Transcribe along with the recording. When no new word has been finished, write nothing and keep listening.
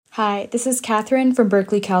Hi, this is Catherine from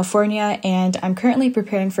Berkeley, California, and I'm currently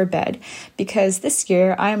preparing for bed because this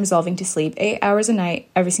year I am resolving to sleep 8 hours a night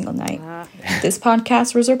every single night. This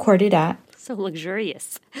podcast was recorded at... So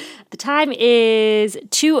luxurious. The time is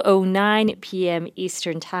 2:09 p.m.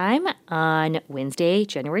 Eastern Time on Wednesday,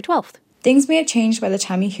 January 12th. Things may have changed by the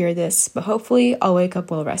time you hear this, but hopefully I'll wake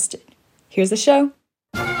up well rested. Here's the show.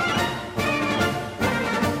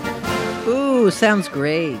 Ooh, sounds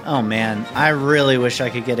great. Oh man, I really wish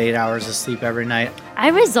I could get 8 hours of sleep every night. I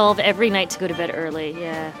resolve every night to go to bed early,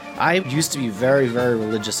 yeah. I used to be very, very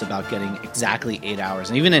religious about getting exactly 8 hours.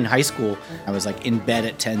 And even in high school, I was like in bed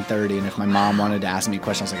at 10:30. And if my mom wanted to ask me a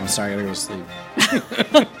question, I was like, I'm sorry, I gotta go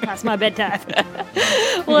to sleep. Past my bedtime.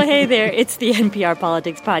 Well, hey there, it's the NPR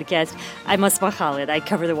Politics Podcast. I'm Asma Khalid. I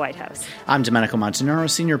cover the White House. I'm Domenico Montanaro,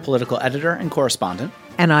 senior political editor and correspondent.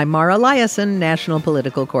 And I'm Mara Liasson, national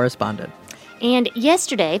political correspondent. And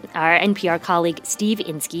yesterday, our NPR colleague Steve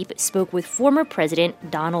Inskeep spoke with former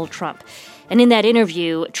President Donald Trump. And in that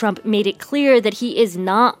interview, Trump made it clear that he is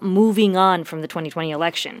not moving on from the 2020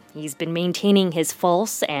 election. He's been maintaining his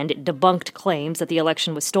false and debunked claims that the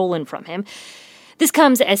election was stolen from him. This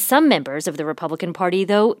comes as some members of the Republican Party,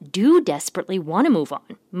 though, do desperately want to move on.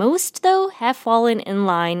 Most, though, have fallen in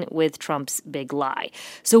line with Trump's big lie.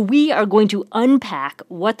 So we are going to unpack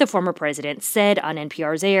what the former president said on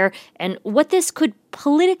NPR's air and what this could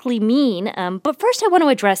politically mean. But first, I want to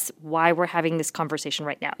address why we're having this conversation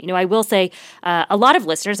right now. You know, I will say a lot of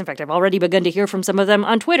listeners, in fact, I've already begun to hear from some of them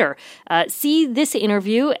on Twitter, see this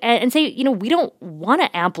interview and say, you know, we don't want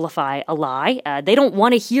to amplify a lie. They don't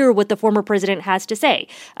want to hear what the former president has to say.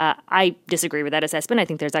 I disagree with that assessment. I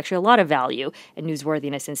think there's actually a lot of value and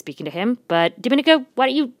newsworthiness in speaking to him. But Domenico, why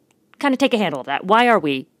don't you kind of take a handle of that?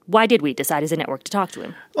 Why did we decide as a network to talk to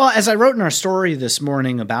him? Well, as I wrote in our story this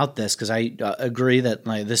morning about this, because I agree that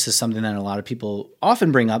this is something that a lot of people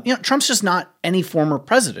often bring up. You know, Trump's just not any former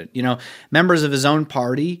president. You know, members of his own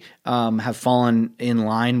party have fallen in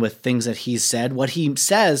line with things that he's said. What he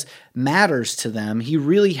says matters to them. He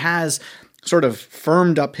really has sort of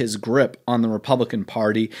firmed up his grip on the Republican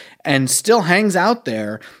Party and still hangs out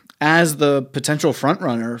there as the potential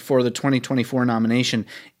frontrunner for the 2024 nomination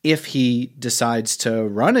if he decides to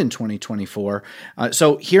run in 2024.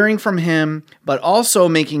 So hearing from him, but also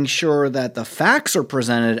making sure that the facts are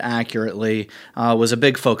presented accurately was a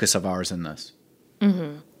big focus of ours in this.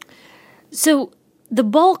 Mm-hmm. So the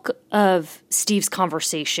bulk of Steve's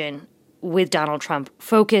conversation with Donald Trump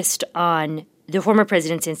focused on the former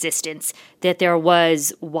president's insistence that there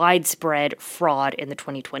was widespread fraud in the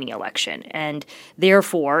 2020 election. And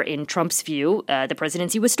therefore, in Trump's view, the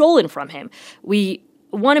presidency was stolen from him. We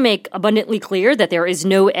want to make abundantly clear that there is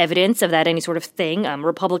no evidence of that, any sort of thing.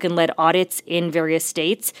 Republican-led audits in various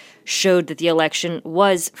states showed that the election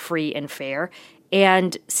was free and fair.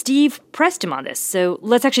 And Steve pressed him on this. So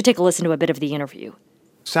let's actually take a listen to a bit of the interview.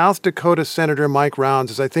 South Dakota Senator Mike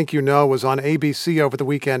Rounds, as I think you know, was on ABC over the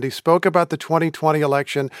weekend. He spoke about the 2020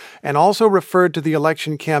 election and also referred to the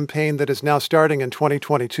election campaign that is now starting in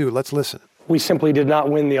 2022. Let's listen. We simply did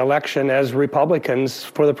not win the election as Republicans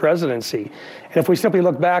for the presidency. And if we simply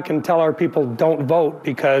look back and tell our people don't vote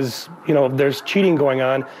because, you know, there's cheating going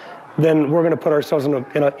on, then we're going to put ourselves in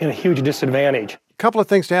a huge disadvantage. Couple of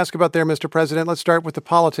things to ask about there, Mr. President. Let's start with the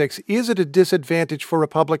politics. Is it a disadvantage for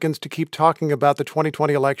Republicans to keep talking about the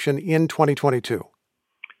 2020 election in 2022?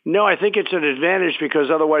 No, I think it's an advantage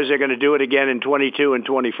because otherwise they're going to do it again in 22 and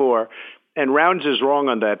 24. And Rounds is wrong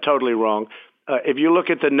on that, totally wrong. If you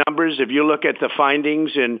look at the numbers, if you look at the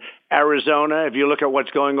findings in Arizona, if you look at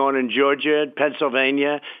what's going on in Georgia,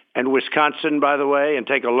 Pennsylvania, and Wisconsin, by the way, and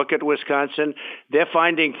take a look at Wisconsin, they're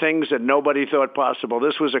finding things that nobody thought possible.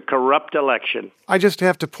 This was a corrupt election. I just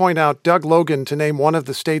have to point out Doug Logan, to name one of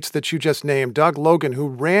the states that you just named. Doug Logan, who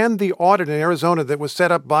ran the audit in Arizona that was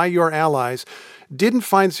set up by your allies, didn't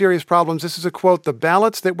find serious problems. This is a quote: "The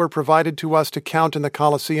ballots that were provided to us to count in the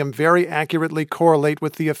Coliseum very accurately correlate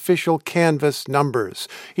with the official canvass numbers."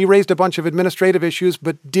 He raised a bunch of administrative issues,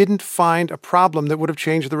 but didn't find a problem that would have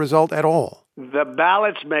changed the result at all. The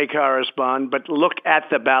ballots may correspond, but look at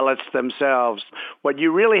the ballots themselves. What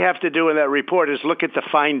you really have to do in that report is look at the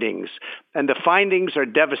findings. And the findings are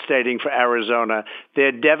devastating for Arizona.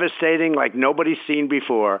 They're devastating like nobody's seen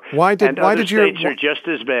before. Other states are just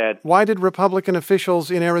as bad. Why did Republican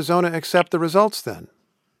officials in Arizona accept the results then?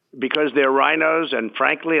 Because they're rhinos, and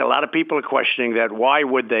frankly, a lot of people are questioning that. Why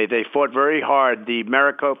would they? They fought very hard, the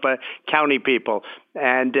Maricopa County people,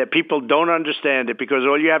 and people don't understand it because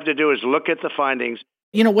all you have to do is look at the findings.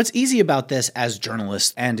 You know, what's easy about this as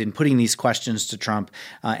journalists and in putting these questions to Trump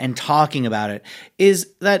and talking about it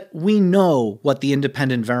is that we know what the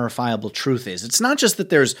independent verifiable truth is. It's not just that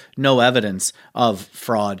there's no evidence of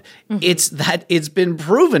fraud. It's that it's been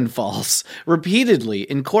proven false repeatedly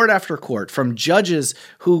in court after court from judges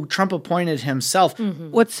who Trump appointed himself.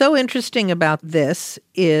 What's so interesting about this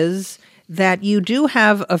is that you do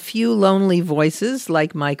have a few lonely voices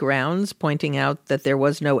like Mike Rounds pointing out that there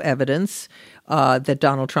was no evidence that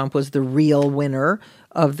Donald Trump was the real winner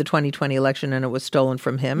of the 2020 election and it was stolen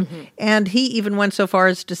from him. And he even went so far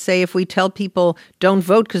as to say, if we tell people don't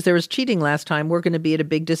vote because there was cheating last time, we're going to be at a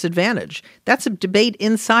big disadvantage. That's a debate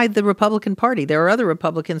inside the Republican Party. There are other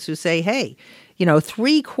Republicans who say, hey,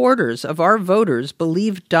 3/4 of our voters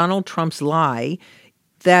believe Donald Trump's lie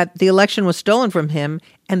that the election was stolen from him,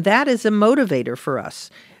 and that is a motivator for us.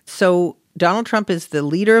 So Donald Trump is the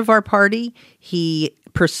leader of our party. He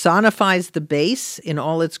personifies the base in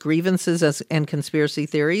all its grievances and conspiracy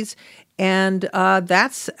theories. And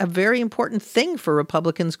that's a very important thing for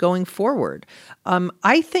Republicans going forward.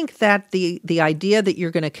 I think that the idea that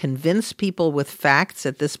you're going to convince people with facts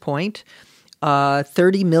at this point,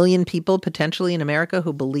 30 million people potentially in America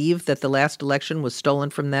who believe that the last election was stolen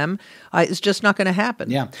from them, is just not going to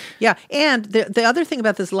happen. Yeah. And the other thing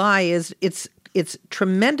about this lie is it's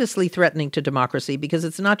tremendously threatening to democracy because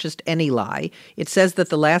it's not just any lie. It says that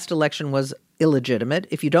the last election was illegitimate.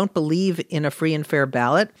 If you don't believe in a free and fair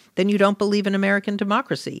ballot, then you don't believe in American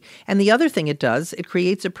democracy. And the other thing it does, it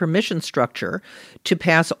creates a permission structure to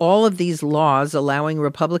pass all of these laws allowing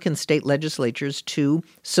Republican state legislatures to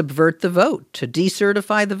subvert the vote, to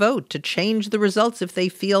decertify the vote, to change the results if they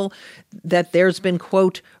feel that there's been,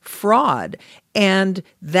 quote, fraud. And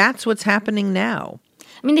that's what's happening now.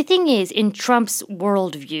 I mean, the thing is, in Trump's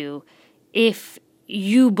worldview, if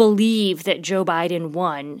you believe that Joe Biden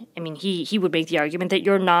won, I mean, he would make the argument that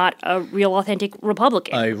you're not a real authentic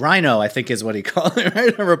Republican. A rhino, I think is what he called it,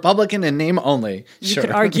 right? A Republican in name only. You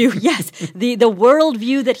could argue, yes, the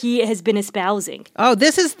worldview that he has been espousing. Oh,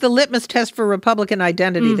 this is the litmus test for Republican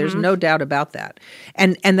identity. There's no doubt about that.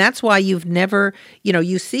 And that's why you've never,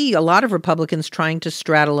 you see a lot of Republicans trying to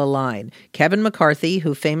straddle a line. Kevin McCarthy,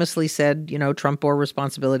 who famously said, Trump bore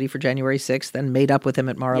responsibility for January 6th and made up with him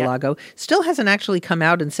at Mar-a-Lago, still hasn't actually come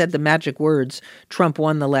out and said the magic words, Trump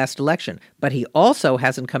won the last election. But he also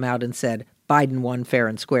hasn't come out and said Biden won fair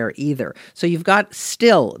and square either. So you've got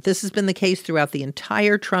still, this has been the case throughout the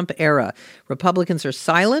entire Trump era. Republicans are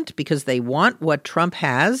silent because they want what Trump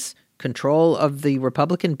has, control of the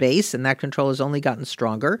Republican base, and that control has only gotten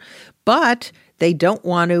stronger. But they don't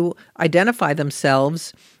want to identify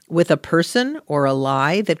themselves with a person or a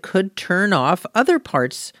lie that could turn off other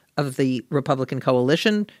parts of the Republican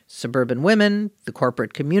coalition, suburban women, the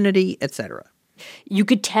corporate community, etc. You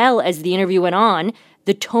could tell as the interview went on,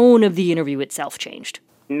 the tone of the interview itself changed.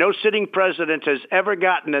 No sitting president has ever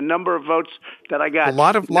gotten the number of votes that I got.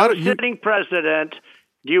 Sitting president.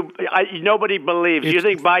 Nobody believes. You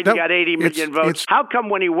think Biden got 80 million votes? How come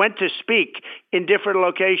when he went to speak in different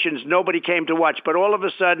locations, nobody came to watch, but all of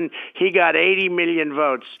a sudden he got 80 million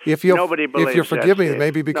votes? Nobody believes. If you'll forgive me,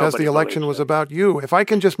 maybe because the election was about you. If I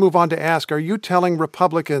can just move on to ask, are you telling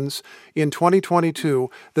Republicans in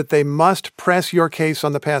 2022 that they must press your case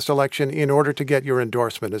on the past election in order to get your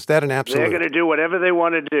endorsement? Is that an absolute? They're going to do whatever they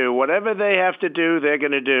want to do. Whatever they have to do, they're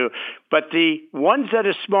going to do. But the ones that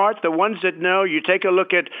are smart, the ones that know, you take a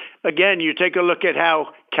look at how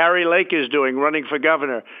Carrie Lake is doing running for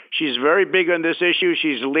governor. She's very big on this issue.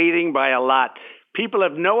 She's leading by a lot. People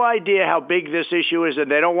have no idea how big this issue is,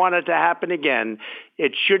 and they don't want it to happen again.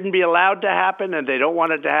 It shouldn't be allowed to happen, and they don't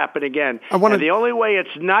want it to happen again. And the only way it's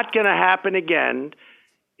not going to happen again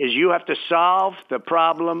is you have to solve the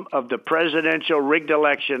problem of the presidential rigged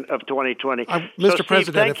election of 2020. Mr.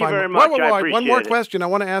 President, thank you very much. I appreciate one more it. question. I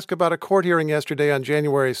want to ask about a court hearing yesterday on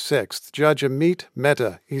January 6th. Judge Amit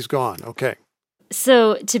Mehta, he's gone. Okay.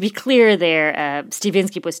 So to be clear there, Steve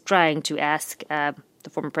Inskeep was trying to ask the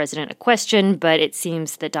former president a question, but it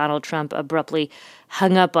seems that Donald Trump abruptly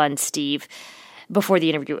hung up on Steve before the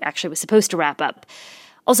interview actually was supposed to wrap up.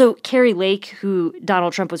 Also, Carrie Lake, who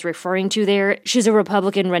Donald Trump was referring to there, she's a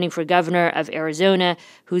Republican running for governor of Arizona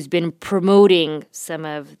who's been promoting some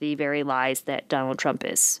of the very lies that Donald Trump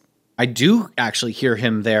is. I do actually hear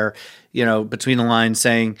him there, between the lines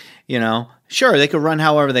saying, sure, they could run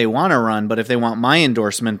however they want to run, but if they want my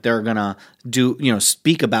endorsement, they're going to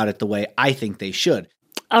speak about it the way I think they should.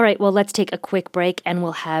 All right, well, let's take a quick break and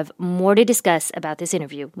we'll have more to discuss about this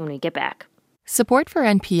interview when we get back. Support for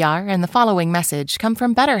NPR and the following message come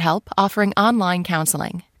from BetterHelp, offering online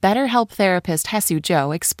counseling. BetterHelp therapist Hesu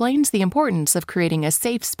Joe explains the importance of creating a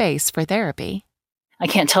safe space for therapy. I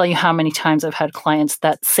can't tell you how many times I've had clients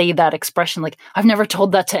that say that expression, like, I've never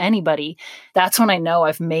told that to anybody. That's when I know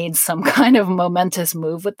I've made some kind of momentous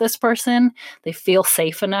move with this person. They feel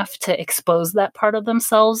safe enough to expose that part of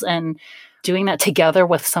themselves, and doing that together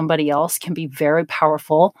with somebody else can be very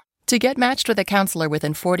powerful. To get matched with a counselor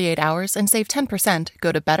within 48 hours and save 10%,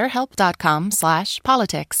 go to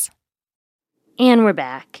betterhelp.com/politics. And we're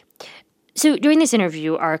back. So during this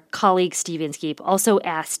interview, our colleague Steve Inskeep also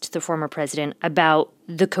asked the former president about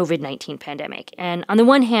the COVID-19 pandemic. And on the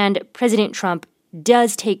one hand, President Trump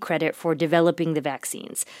does take credit for developing the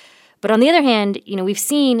vaccines. But on the other hand, we've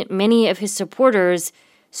seen many of his supporters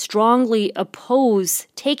strongly oppose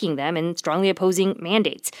taking them and strongly opposing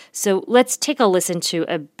mandates. So let's take a listen to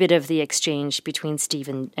a bit of the exchange between Steve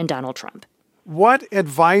and Donald Trump. What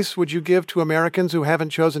advice would you give to Americans who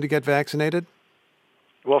haven't chosen to get vaccinated?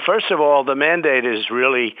 Well, first of all, the mandate is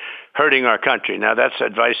really hurting our country. Now, that's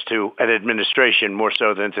advice to an administration more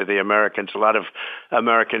so than to the Americans. A lot of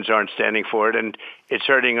Americans aren't standing for it, and it's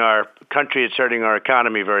hurting our country. It's hurting our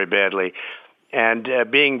economy very badly. And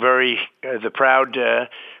being the proud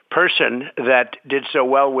person that did so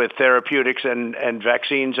well with therapeutics and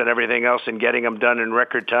vaccines and everything else and getting them done in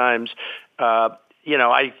record times, I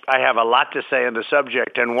have a lot to say on the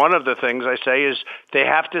subject. And one of the things I say is they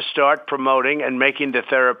have to start promoting and making the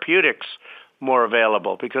therapeutics more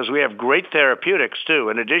available, because we have great therapeutics, too,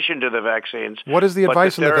 in addition to the vaccines. What is the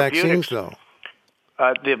advice on the vaccines, though?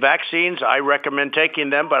 The vaccines, I recommend taking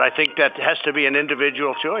them, but I think that has to be an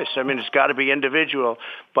individual choice. I mean, it's got to be individual,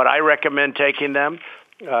 but I recommend taking them.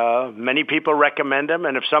 Many people recommend them,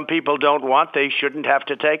 and if some people don't want, they shouldn't have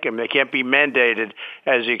to take them. They can't be mandated,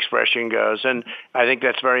 as the expression goes, and I think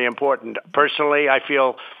that's very important. Personally, I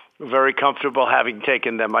feel very comfortable having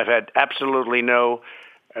taken them. I've had absolutely no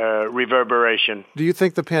reverberation. Do you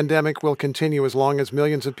think the pandemic will continue as long as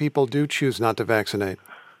millions of people do choose not to vaccinate?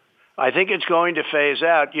 I think it's going to phase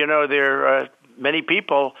out. There are many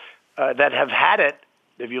people that have had it.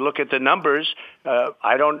 If you look at the numbers,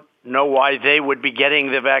 I don't know why they would be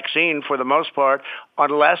getting the vaccine for the most part,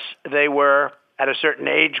 unless they were at a certain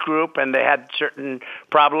age group and they had certain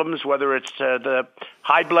problems, whether it's the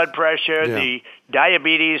high blood pressure, the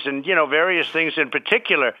diabetes, and, various things in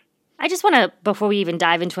particular. I just want to, before we even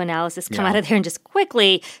dive into analysis, come out of there and just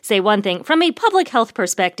quickly say one thing. From a public health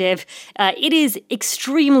perspective, it is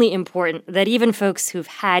extremely important that even folks who've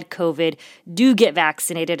had COVID do get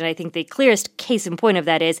vaccinated. And I think the clearest case in point of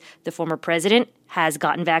that is the former president has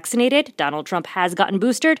gotten vaccinated. Donald Trump has gotten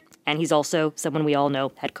boosted. And he's also someone we all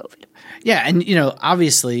know had COVID. Yeah. And,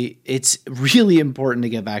 obviously it's really important to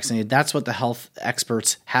get vaccinated. That's what the health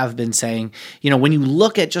experts have been saying. When you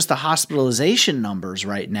look at just the hospitalization numbers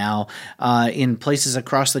right now in places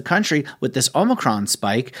across the country with this Omicron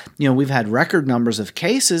spike, we've had record numbers of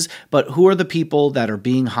cases, but who are the people that are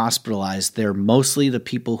being hospitalized? They're mostly the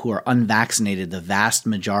people who are unvaccinated, the vast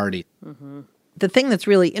majority. Mm-hmm. The thing that's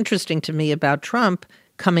really interesting to me about Trump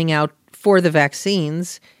coming out for the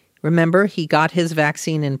vaccines, remember, he got his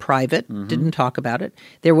vaccine in private, didn't talk about it.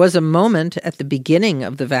 There was a moment at the beginning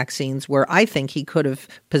of the vaccines where I think he could have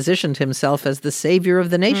positioned himself as the savior of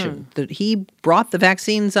the nation. That he brought the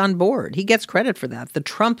vaccines on board. He gets credit for that, the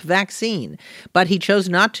Trump vaccine. But he chose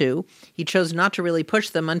not to. He chose not to really push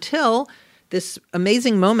them until this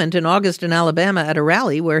amazing moment in August in Alabama at a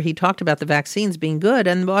rally where he talked about the vaccines being good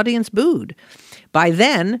and the audience booed. By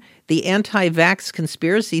then, the anti-vax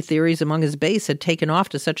conspiracy theories among his base had taken off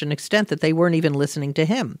to such an extent that they weren't even listening to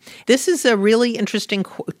him. This is a really interesting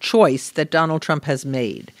choice that Donald Trump has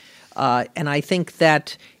made. And I think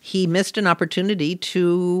that he missed an opportunity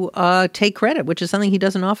to take credit, which is something he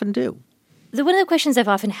doesn't often do. One of the questions I've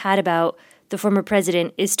often had about the former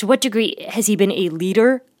president is, to what degree has he been a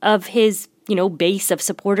leader of his, base of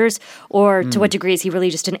supporters, or to what degree is he really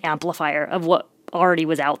just an amplifier of what already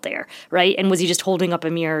was out there, right? And was he just holding up a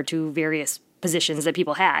mirror to various positions that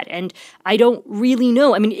people had? And I don't really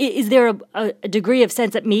know. I mean, is there a degree of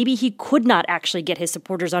sense that maybe he could not actually get his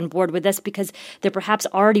supporters on board with this because there perhaps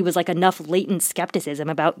already was enough latent skepticism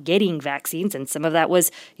about getting vaccines, and some of that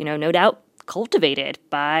was, no doubt cultivated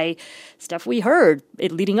by stuff we heard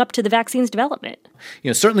leading up to the vaccine's development.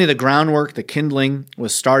 Certainly the groundwork, the kindling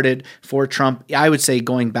was started for Trump. I would say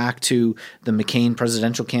going back to the McCain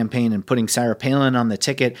presidential campaign and putting Sarah Palin on the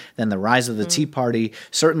ticket, then the rise of the Tea Party.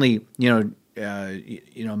 Certainly,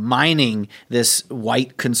 mining this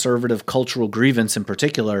white conservative cultural grievance in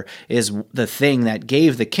particular is the thing that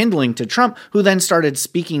gave the kindling to Trump, who then started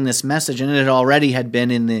speaking this message. And it already had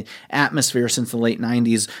been in the atmosphere since the late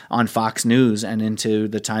 90s on Fox News and into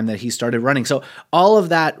the time that he started running. So all of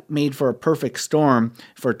that made for a perfect storm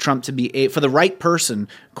for Trump to be for the right person,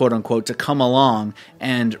 quote unquote, to come along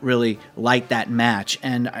and really light that match.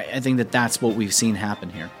 And I think that that's what we've seen happen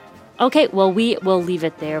here. Okay, well, we will leave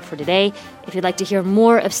it there for today. If you'd like to hear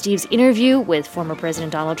more of Steve's interview with former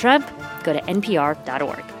President Donald Trump, go to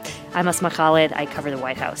npr.org. I'm Asma Khalid. I cover the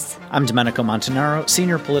White House. I'm Domenico Montanaro,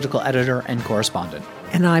 senior political editor and correspondent.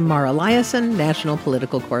 And I'm Mara Liasson, national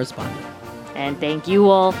political correspondent. And thank you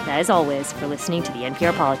all, as always, for listening to the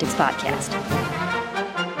NPR Politics Podcast.